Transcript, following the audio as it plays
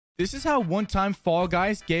This is how one time Fall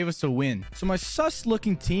Guys gave us a win. So my sus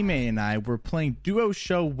looking teammate and I were playing duo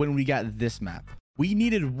show when we got this map. We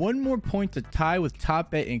needed one more point to tie with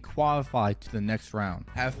Top 8 and qualify to the next round.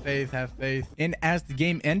 Have faith, have faith. And as the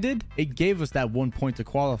game ended, it gave us that 1 point to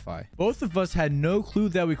qualify. Both of us had no clue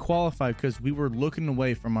that we qualified because we were looking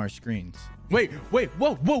away from our screens. Wait,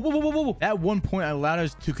 whoa. That 1 point allowed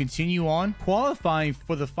us to continue on qualifying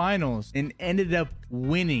for the finals and ended up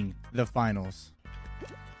winning the finals.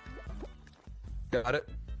 Got it.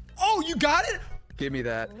 Oh, you got it? Give me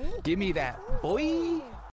that. Give me that, boy.